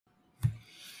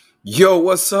Yo,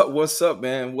 what's up? What's up,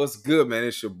 man? What's good, man?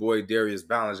 It's your boy Darius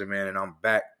Ballinger, man, and I'm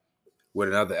back with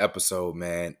another episode,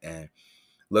 man. And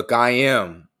look, I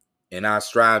am, and I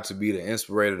strive to be the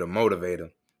inspirator, the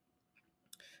motivator.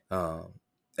 Um,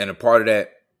 and a part of that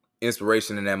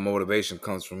inspiration and that motivation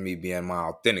comes from me being my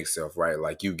authentic self, right?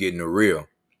 Like you getting the real.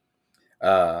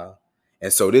 Uh,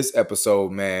 and so this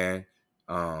episode, man,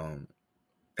 um,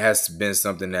 has been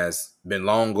something that's been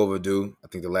long overdue. I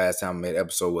think the last time I made an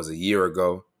episode was a year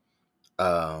ago.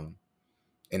 Um,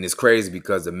 And it's crazy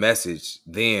because the message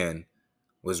then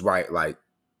was right, like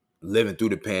living through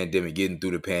the pandemic, getting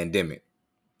through the pandemic.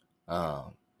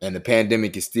 And the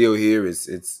pandemic is still here.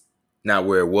 It's not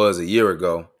where it was a year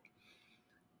ago.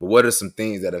 But what are some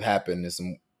things that have happened and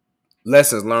some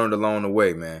lessons learned along the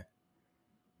way, man?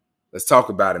 Let's talk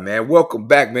about it, man. Welcome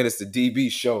back, man. It's the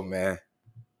DB show, man.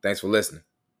 Thanks for listening.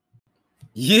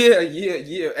 Yeah.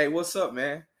 Hey, what's up,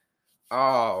 man?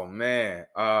 Oh man.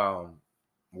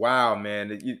 Wow,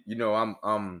 man.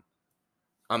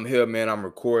 I'm here, man. I'm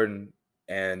recording,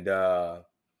 and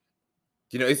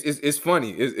it's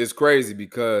funny. It's crazy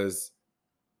because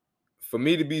for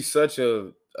me to be such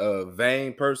a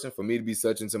vain person, for me to be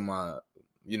such into my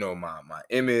my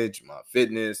image, my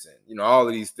fitness, and all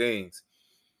of these things.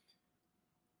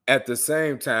 At the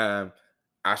same time,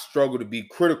 I struggle to be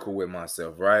critical with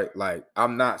myself, right? Like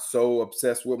I'm not so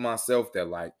obsessed with myself that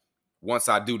like once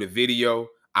I do the video,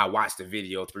 I watch the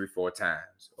video 3-4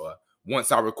 times, or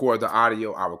once I record the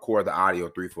audio, I record the audio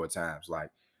 3-4 times. Like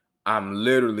I'm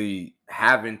literally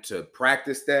having to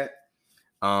practice that.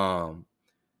 Um,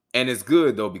 and it's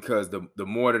good though, because the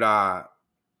more that I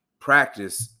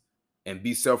practice and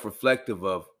be self-reflective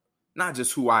of not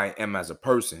just who I am as a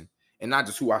person and not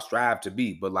just who I strive to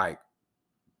be, but like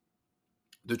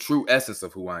the true essence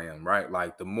of who I am, right?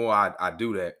 Like the more I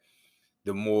do that,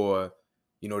 the more,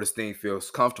 this thing feels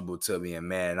comfortable to me. And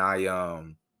man,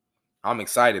 I'm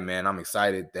excited, man. I'm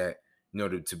excited that,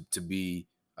 to be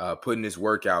putting this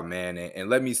work out, man. And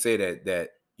let me say that,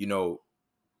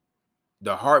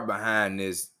 the heart behind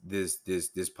this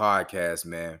podcast,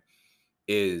 man,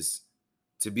 is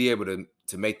to be able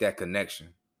to make that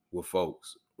connection with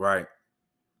folks, right?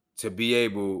 To be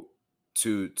able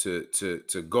to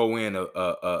go in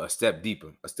a step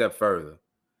deeper, a step further.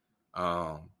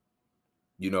 Um,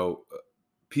 you know,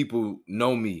 people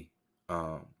know me,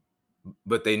 um,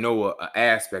 but they know a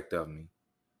aspect of me.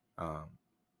 Um,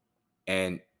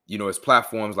 and it's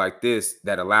platforms like this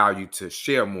that allow you to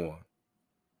share more.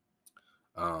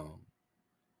 Um,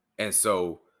 and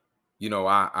so,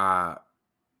 I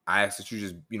ask that you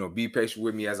just, be patient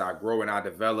with me as I grow and I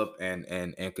develop and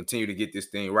continue to get this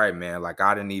thing right, man. Like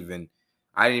I didn't even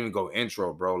go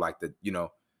intro, bro. Like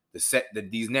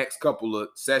these next couple of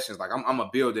sessions, like I'm gonna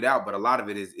build it out, but a lot of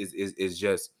it is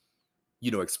just,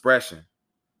 expression.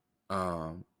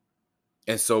 Um,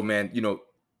 and so, man,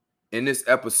 in this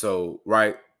episode,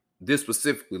 right, this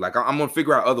specifically, like I'm gonna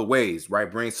figure out other ways, right?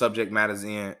 Bring subject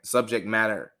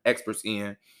matter experts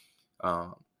in,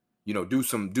 um, do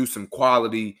some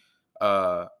quality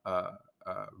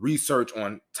research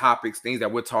on topics, things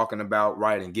that we're talking about,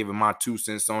 right, and giving my 2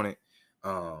 cents on it.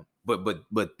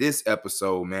 But this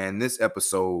episode, man,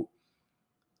 to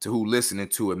who listening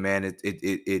to it, man,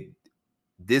 it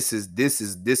this is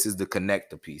the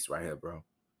connector piece right here, bro.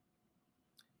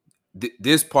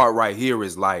 This part right here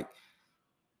is like,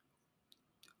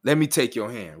 let me take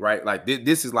your hand, right? Like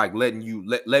this is like letting you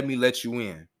let me let you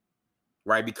in,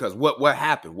 right? Because what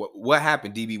happened? What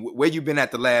happened, DB? Where you been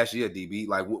at the last year, DB?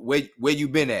 Like where you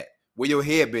been at? Where your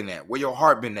head been at? Where your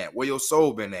heart been at? Where your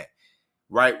soul been at?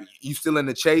 Right? You still in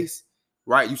the chase,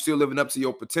 right? You still living up to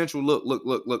your potential.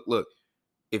 Look.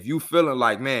 If you feeling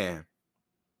like, man,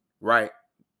 right,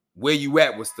 where you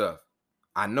at with stuff?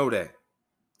 I know that.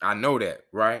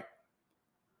 Right?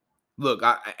 Look,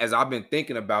 as I've been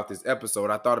thinking about this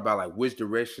episode, I thought about like which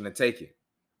direction to take it.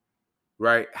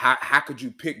 Right? How could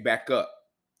you pick back up?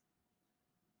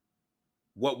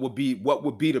 What would be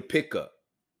the pickup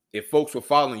if folks were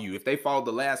following you? If they followed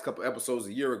the last couple episodes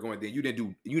a year ago and then you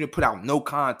didn't put out no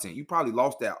content, you probably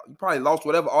lost that. You probably lost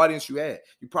whatever audience you had.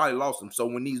 You probably lost them. So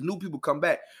when these new people come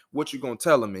back, what you gonna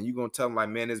tell them? And you gonna tell them like,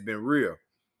 man, it's been real,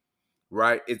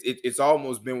 right? It's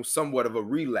almost been somewhat of a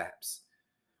relapse.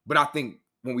 But I think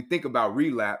when we think about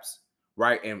relapse,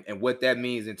 right, and what that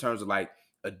means in terms of like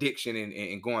addiction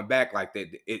and going back like that,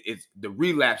 it's the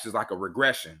relapse is like a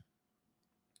regression.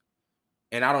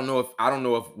 And I don't know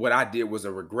if what I did was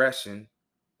a regression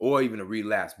or even a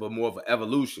relapse, but more of an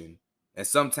evolution. And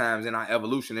sometimes in our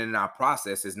evolution and in our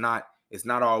process, it's not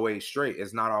always straight.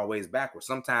 It's not always backwards.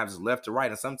 Sometimes it's left to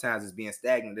right, and sometimes it's being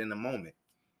stagnant in the moment.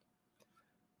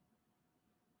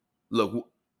 Look,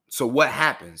 So what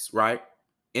happens, right?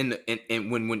 In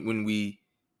when we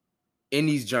in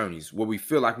these journeys where we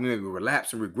feel like we maybe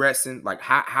relapsing, regressing, like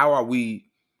how are we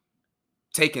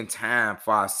taking time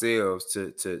for ourselves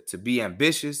to be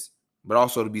ambitious, but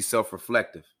also to be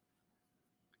self-reflective?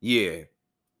 Yeah.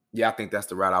 Yeah, I think that's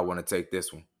the route I want to take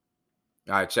this one.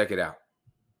 All right, check it out.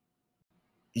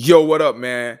 Yo, what up,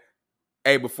 man?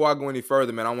 Hey, before I go any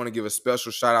further, man, I want to give a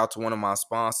special shout out to one of my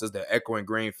sponsors, the Echo and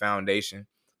Green Foundation.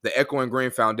 The Echo and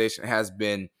Green Foundation has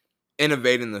been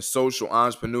innovating the social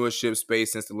entrepreneurship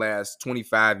space since the last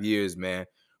 25 years, man.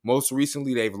 Most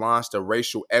recently, they've launched a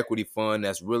racial equity fund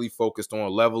that's really focused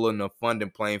on leveling the funding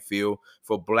playing field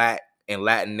for Black and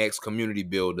Latinx community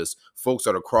builders, folks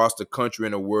that are across the country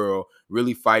and the world,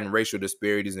 really fighting racial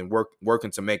disparities and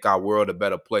working to make our world a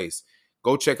better place.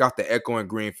 Go check out the Echo and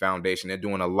Green Foundation. They're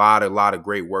doing a lot of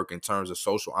great work in terms of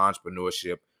social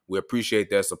entrepreneurship. We appreciate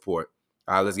their support.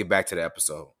 All right, let's get back to the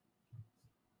episode.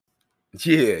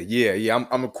 Yeah.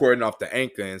 I'm recording off the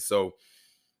Anchor, and so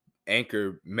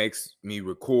Anchor makes me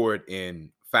record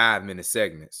in 5-minute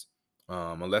segments,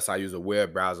 unless I use a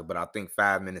web browser. But I think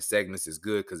 5-minute segments is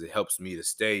good because it helps me to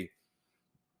stay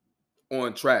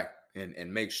on track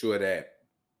and make sure that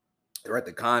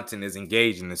the content is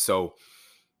engaging. And so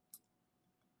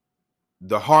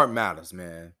the heart matters,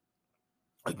 man.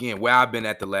 Again, where I've been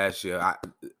at the last year,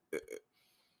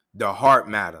 the heart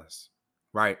matters,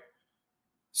 right?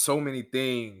 So many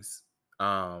things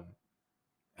um,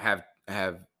 have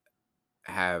have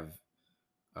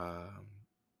um,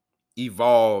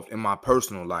 evolved in my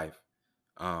personal life,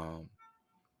 um,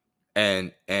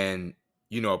 and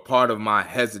part of my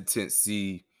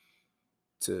hesitancy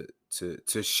to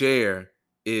share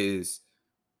is,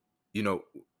 you know,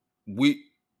 we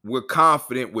we're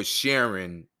confident with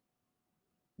sharing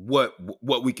what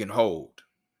we can hold,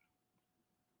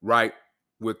 right?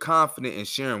 We're confident in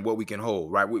sharing what we can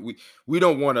hold, right? We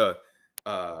don't want to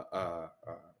uh, uh,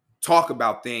 uh, talk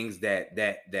about things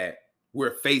that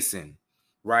we're facing,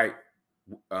 right?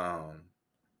 Um,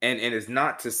 and it's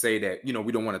not to say that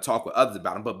we don't want to talk with others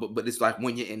about them, but it's like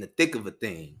when you're in the thick of a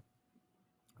thing,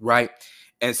 right?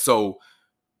 And so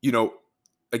you know,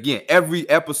 again, every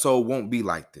episode won't be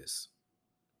like this,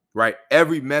 right?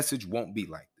 Every message won't be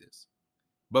like this,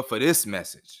 but for this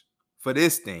message, for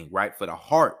this thing, right? For the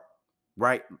heart,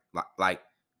 right? Like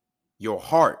your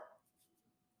heart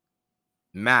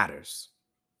matters.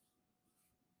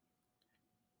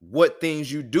 What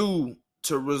things you do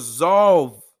to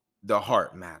resolve the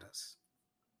heart matters,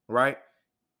 right?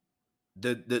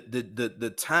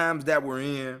 The times that we're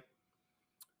in,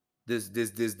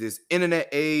 this internet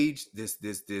age, this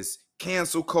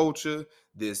cancel culture,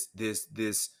 this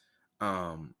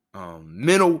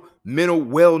mental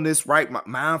wellness, right?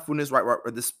 Mindfulness, right?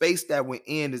 The space that we're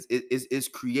in is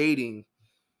creating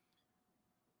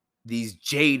these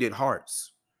jaded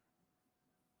hearts,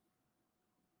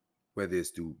 whether it's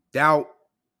through doubt,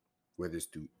 whether it's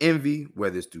through envy,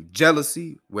 whether it's through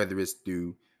jealousy, whether it's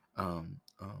through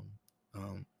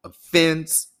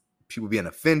offense, people being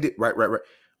offended, right.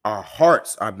 Our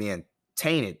hearts are being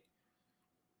tainted,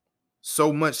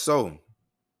 so much so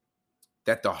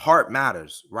that the heart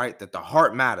matters, right? That the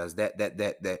heart matters.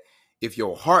 That if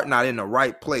your heart not in the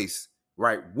right place,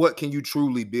 right, what can you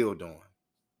truly build on?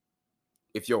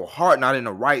 If your heart not in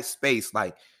the right space,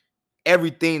 like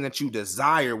everything that you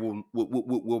desire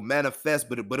will manifest,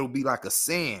 but it'll be like a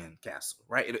sand castle,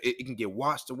 right? It can get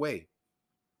washed away.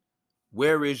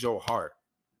 Where is your heart?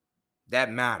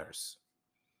 That matters.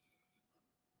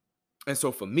 And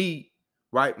so for me,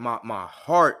 right, my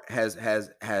heart has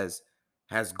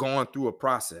gone through a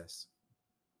process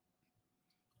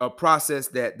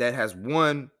that has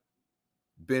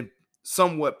been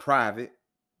somewhat private,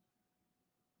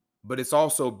 but it's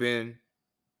also been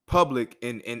public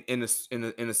in a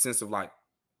sense of like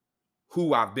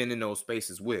who I've been in those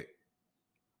spaces with.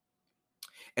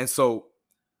 And so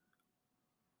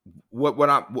what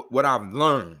I've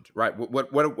learned, right?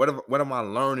 What am I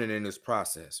learning in this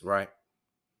process, right?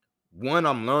 One,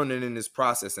 I'm learning in this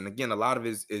process, and again, a lot of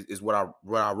it is what I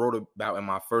wrote about in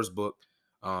my first book,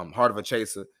 Heart of a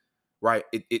Chaser, right?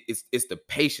 It's the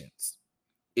patience,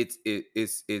 it's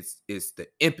the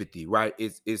empathy, right?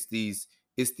 It's these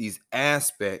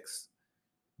aspects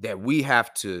that we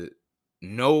have to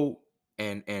know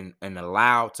and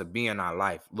allow to be in our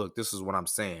life. Look, this is what I'm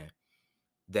saying,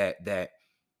 that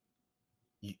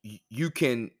you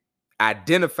can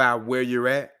identify where you're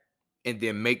at and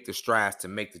then make the strides to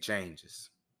make the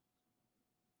changes,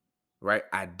 right?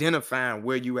 Identifying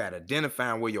where you at,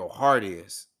 identifying where your heart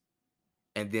is,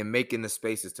 and then making the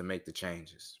spaces to make the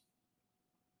changes.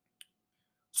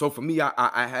 So for me,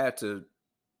 I had to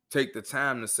take the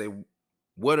time to say,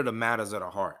 what are the matters of the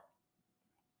heart,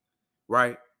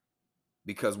 right?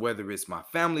 Because whether it's my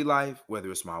family life,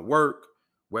 whether it's my work,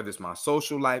 whether it's my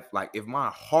social life, like if my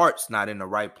heart's not in the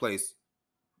right place,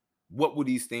 what will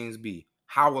these things be?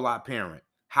 How will I parent?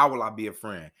 How will I be a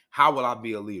friend? How will I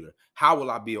be a leader? How will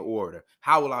I be an orator?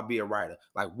 How will I be a writer?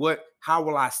 Like how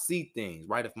will I see things,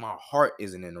 right? If my heart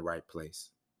isn't in the right place.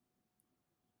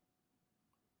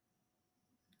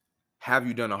 Have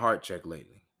you done a heart check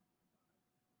lately?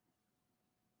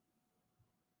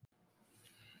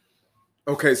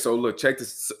 Okay, so look, check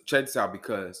this out,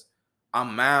 because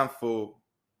I'm mindful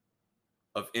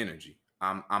of energy.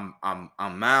 I'm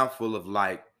mindful of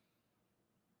like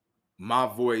my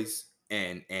voice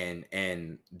and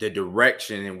the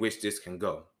direction in which this can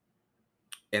go.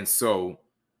 And so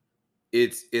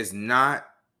it's not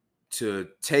to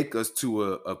take us to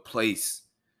a place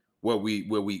where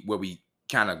we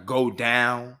kind of go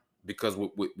down, because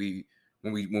we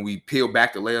when we peel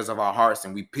back the layers of our hearts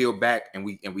and we peel back and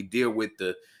we deal with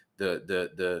the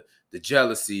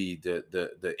jealousy,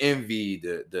 the envy,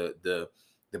 the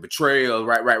betrayal,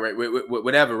 right,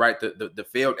 whatever, right, the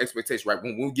failed expectation, right.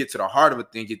 When we get to the heart of a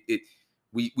thing,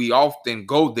 we often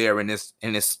go there, and it's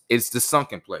the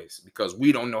sunken place, because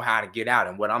we don't know how to get out.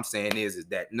 And what I'm saying is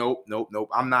that nope.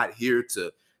 I'm not here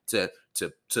to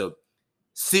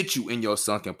sit you in your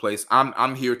sunken place.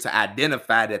 I'm here to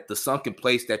identify that the sunken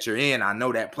place that you're in, I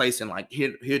know that place, and like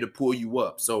here to pull you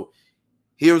up. So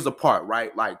here's the part,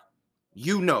 right? Like,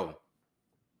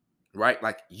 right?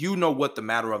 Like, what the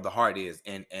matter of the heart is,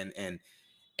 and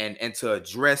to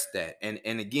address that. And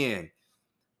again,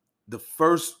 the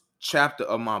first chapter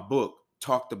of my book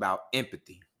talked about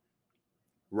empathy,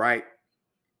 right?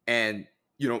 And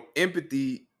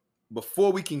empathy,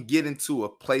 before we can get into a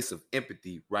place of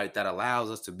empathy, right, that allows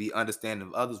us to be understanding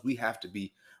of others, we have to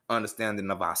be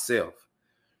understanding of ourselves,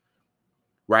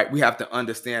 right? We have to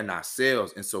understand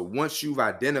ourselves. And so once you've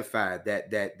identified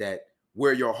that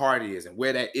where your heart is and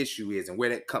where that issue is and where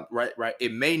that comes, right,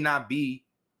 it may not be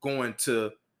going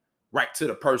to right to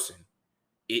the person.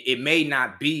 It may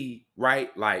not be right,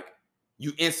 like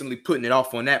you instantly putting it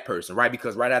off on that person, right?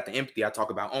 Because right after empathy, I talk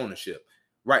about ownership,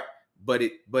 right? But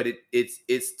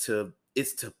it's to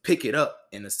pick it up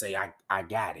and to say, I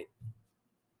got it.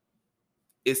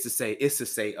 It's to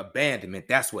say abandonment.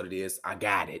 That's what it is. I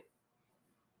got it.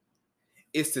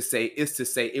 It's to say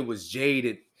it was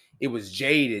jaded. It was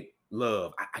jaded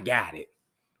love. I got it.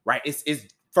 Right. It's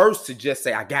first to just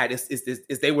say I got it.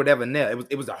 It's they were never there.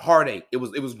 It was a heartache. It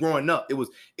was growing up. It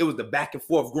was the back and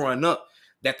forth growing up.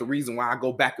 That's the reason why I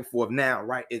go back and forth now.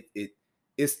 Right.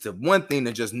 It's the one thing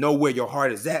to just know where your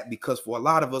heart is at, because for a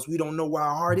lot of us, we don't know where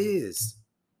our heart is.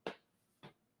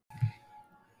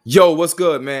 Yo, what's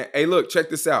good, man? Hey, look, check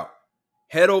this out.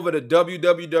 Head over to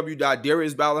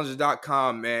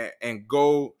www.dariusballinger.com, man, and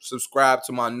go subscribe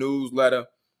to my newsletter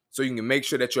so you can make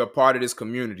sure that you're a part of this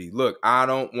community. Look, I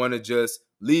don't want to just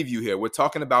leave you here. We're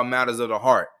talking about matters of the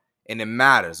heart, and it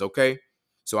matters, okay?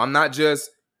 So I'm not just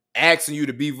asking you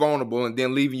to be vulnerable and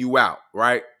then leaving you out,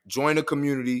 right? Join the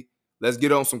community. Let's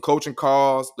get on some coaching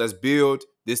calls. Let's build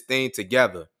this thing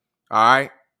together, all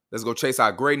right? Let's go chase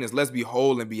our greatness. Let's be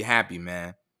whole and be happy,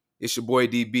 man. It's your boy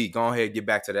DB. Go ahead and get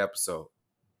back to the episode.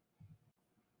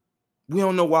 We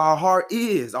don't know where our heart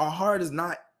is. Our heart is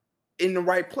not in the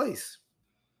right place.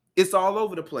 It's all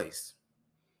over the place.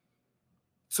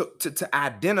 So to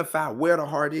identify where the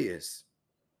heart is,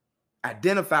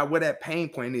 identify where that pain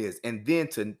point is, and then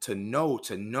to know,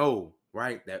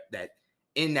 right, that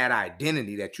in that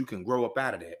identity that you can grow up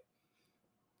out of that.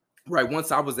 Right.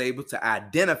 Once I was able to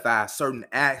identify certain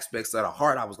aspects of the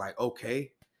heart, I was like,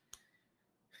 okay,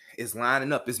 it's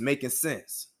lining up. It's making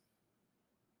sense.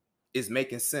 It's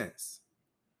making sense.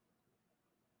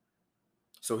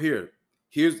 So here's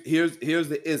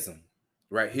the ism,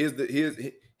 right? Here's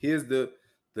the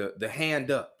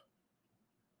hand up.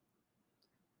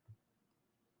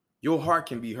 Your heart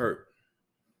can be hurt.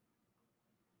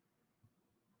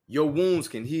 Your wounds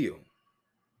can heal.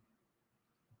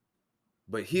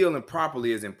 But healing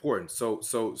properly is important. So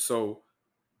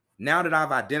now that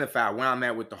I've identified where I'm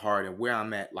at with the heart and where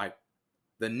I'm at, like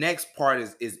the next part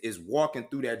is walking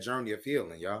through that journey of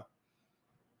healing, y'all.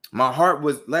 My heart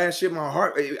was last year.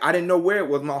 I didn't know where it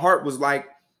was. My heart was like,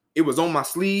 it was on my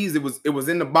sleeves. It was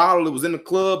in the bottle. It was in the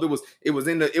club. It was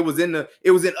in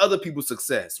other people's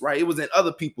success, right? It was in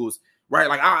other people's, right?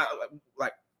 Like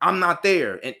I'm not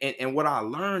there. And what I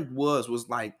learned was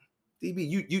like,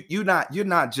 DB, you're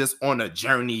not just on a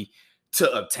journey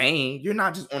to obtain. You're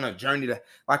not just on a journey to,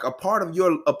 like, a part of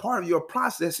your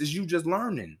process is you just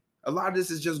learning. A lot of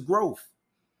this is just growth.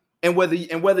 And whether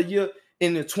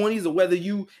in the 20s or whether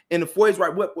you in the 40s,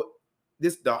 right? What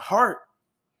the heart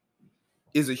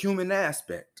is a human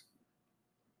aspect.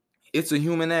 It's a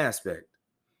human aspect.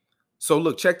 So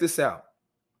look, check this out.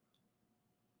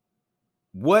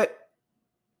 What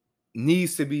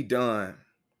needs to be done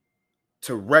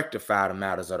to rectify the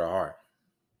matters of the heart?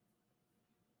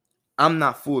 I'm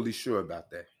not fully sure about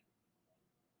that.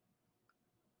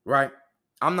 Right?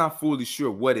 I'm not fully sure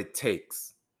what it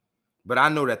takes, but I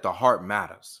know that the heart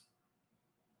matters.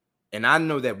 And I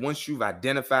know that once you've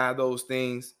identified those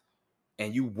things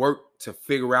and you work to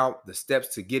figure out the steps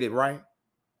to get it right,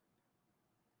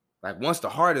 like once the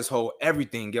heart is whole,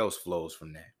 everything else flows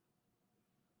from that.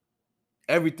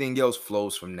 Everything else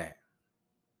flows from that.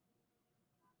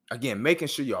 Again, making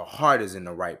sure your heart is in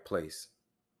the right place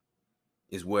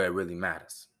is where it really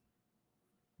matters.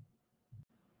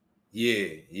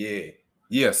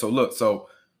 Yeah. So look, so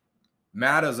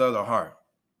matters of the heart.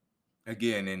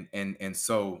 Again, and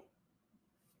so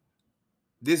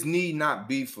this need not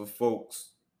be for folks,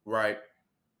 right,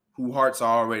 who hearts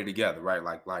are already together, right?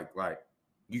 Like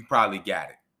you probably got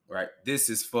it, right? This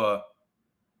is for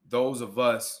those of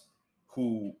us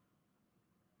who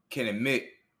can admit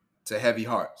to heavy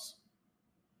hearts.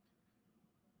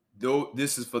 Though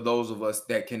this is for those of us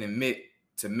that can admit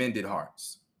to mended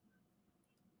hearts,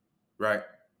 right?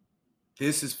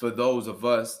 This is for those of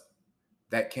us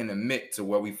that can admit to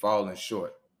where we've fallen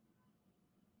short.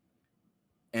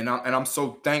 And I'm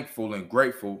so thankful and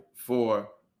grateful for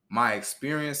my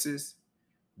experiences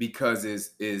because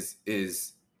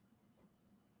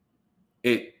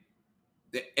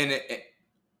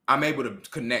I'm able to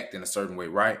connect in a certain way,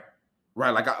 right?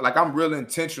 Right. Like I'm real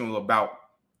intentional about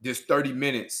this 30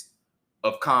 minutes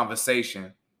of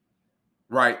conversation,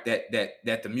 right?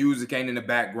 That the music ain't in the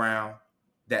background,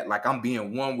 that like I'm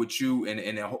being one with you,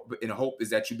 and the hope is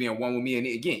that you being one with me. And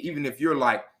again, even if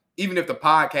the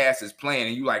podcast is playing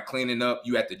and you like cleaning up,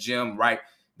 you at the gym, right?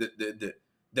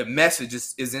 The message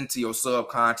is into your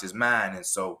subconscious mind. And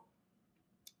so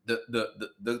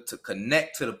the to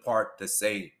connect to the part to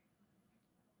say,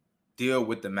 deal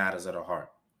with the matters of the heart.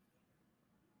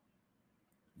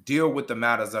 Deal with the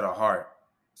matters of the heart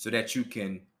so that you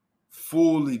can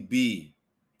fully be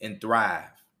and thrive.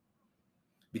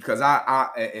 Because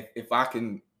if I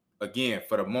can, again,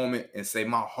 for the moment, and say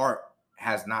my heart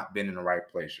has not been in the right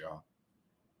place, y'all.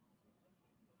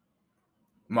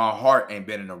 My heart ain't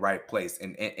been in the right place.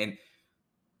 And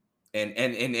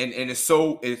it's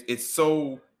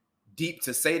so deep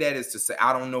to say that, is to say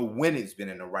I don't know when it's been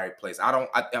in the right place.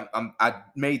 I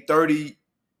made 30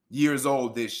 years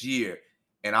old this year,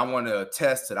 and I want to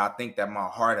attest that I think that my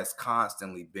heart has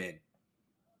constantly been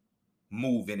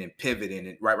moving and pivoting,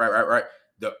 and right.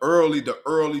 The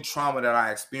early trauma that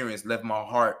I experienced left my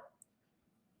heart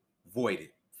voided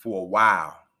for a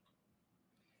while.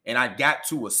 And I got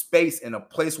to a space and a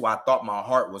place where I thought my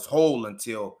heart was whole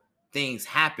until things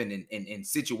happened and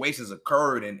situations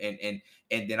occurred, and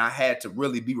then I had to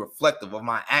really be reflective of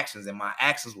my actions, and my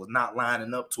actions was not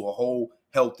lining up to a whole,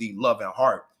 healthy, loving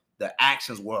heart. The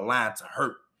actions were aligned to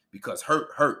hurt, because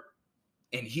hurt,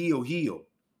 and heal.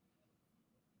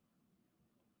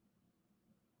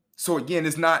 So again,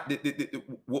 it's not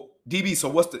DB.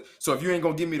 So if you ain't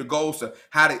gonna give me the goals to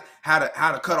how to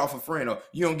cut off a friend, or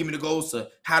you don't give me the goals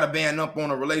to how to band up on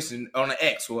a relation, on an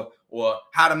ex, or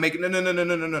how to make it.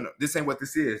 No. This ain't what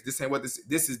this is. This ain't what this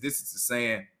is. This is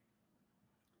saying,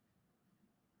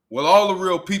 well, all the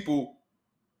real people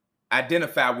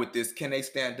identify with this. Can they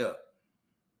stand up?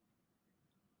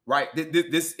 Right.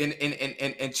 This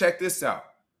and check this out.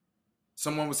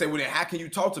 Someone would say, well, then how can you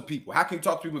talk to people? How can you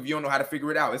talk to people if you don't know how to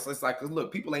figure it out? It's like,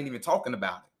 look, people ain't even talking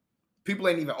about it. People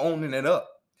ain't even owning it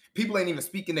up. People ain't even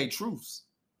speaking their truths.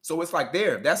 So it's like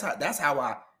that's how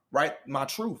I write my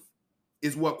truth,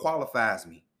 is what qualifies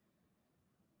me.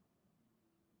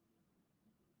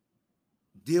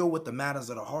 Deal with the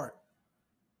matters of the heart.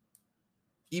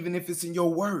 Even if it's in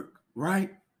your work,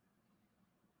 right?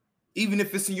 Even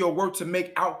if it's in your work to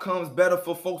make outcomes better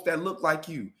for folks that look like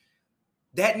you.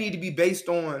 That need to be based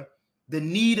on the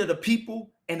need of the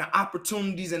people and the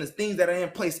opportunities and the things that are in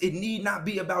place. It need not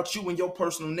be about you and your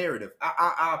personal narrative.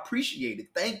 I appreciate it.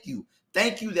 Thank you.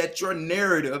 Thank you that your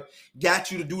narrative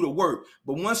got you to do the work.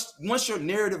 But once your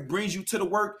narrative brings you to the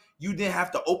work, you then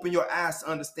have to open your eyes to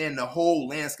understand the whole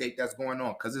landscape that's going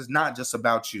on, because it's not just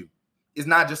about you. It's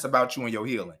not just about you and your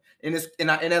healing. And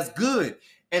that's good.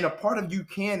 And a part of you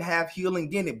can have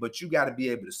healing in it, but you got to be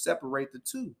able to separate the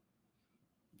two.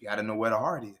 You got to know where the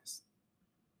heart is.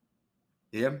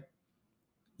 Yeah.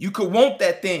 You could want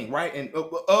that thing, right? And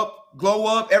glow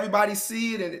up, everybody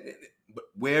see it. But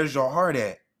where's your heart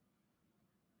at?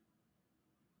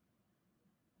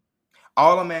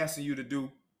 All I'm asking you to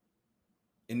do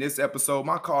in this episode,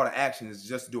 my call to action is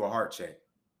just to do a heart check.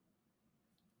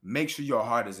 Make sure your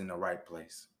heart is in the right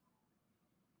place.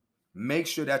 Make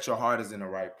sure that your heart is in the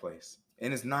right place.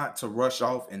 And it's not to rush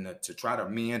off and to try to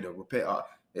mend or repair.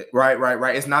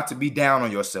 Right. It's not to be down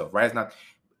on yourself, right?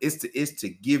 It's to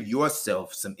give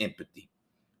yourself some empathy,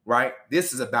 right?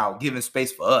 This is about giving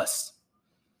space for us.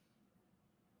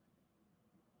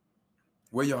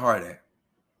 Where your heart at?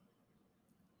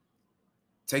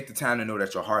 Take the time to know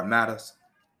that your heart matters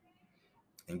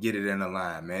and get it in the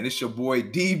line, man. It's your boy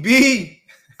DB.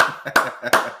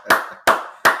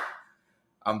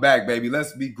 I'm back, baby.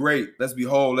 Let's be great. Let's be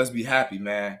whole. Let's be happy,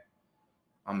 man.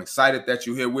 I'm excited that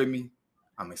you're here with me.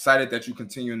 I'm excited that you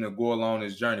continuing to go along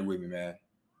this journey with me, man.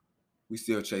 We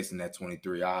still chasing that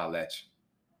 23. I'll holler at you.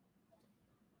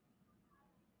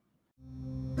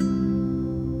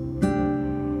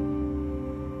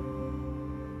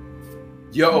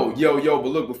 Yo. But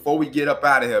look, before we get up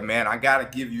out of here, man, I got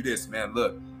to give you this, man.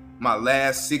 Look, my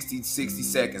last 60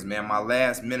 seconds, man, my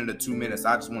last minute or 2 minutes,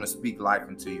 I just want to speak life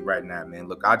into you right now, man.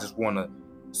 Look, I just want to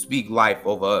speak life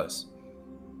over us.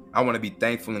 I want to be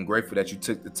thankful and grateful that you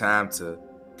took the time to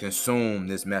consume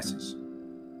this message.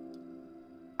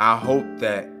 I hope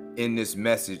that in this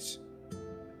message,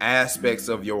 aspects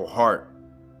of your heart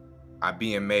are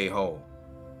being made whole.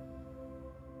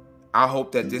 I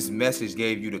hope that this message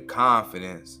gave you the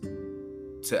confidence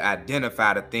to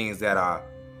identify the things that are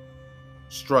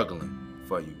struggling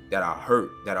for you, that are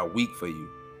hurt, that are weak for you.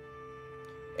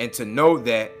 And to know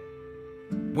that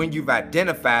when you've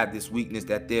identified this weakness,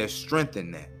 that there's strength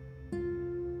in that.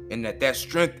 And that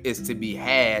strength is to be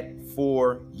had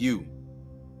for you.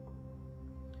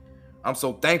 I'm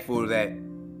so thankful that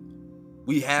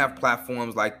we have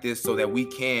platforms like this so that we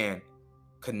can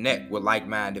connect with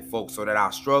like-minded folks, so that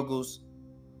our struggles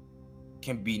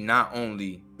can be not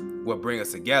only what bring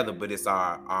us together, but it's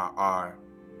our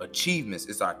achievements,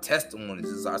 it's our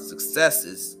testimonies, it's our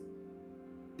successes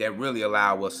that really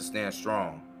allow us to stand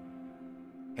strong.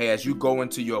 Hey, as you go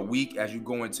into your week, as you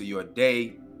go into your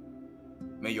day,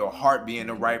 may your heart be in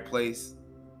the right place,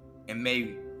 and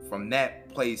may from that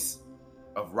place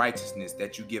of righteousness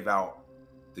that you give out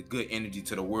the good energy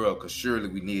to the world, because surely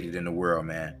we need it in the world,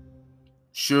 man.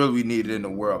 Surely we need it in the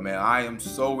world, man. I am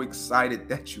so excited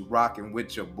that you rocking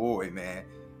with your boy, man.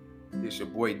 It's your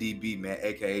boy DB, man,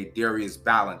 aka Darius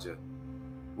Ballinger,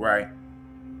 right?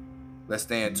 Let's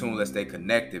stay in tune. Let's stay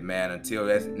connected, man. Until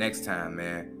next time,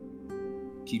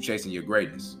 man. Keep chasing your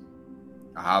greatness.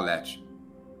 I'll holler at you.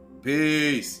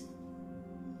 Peace.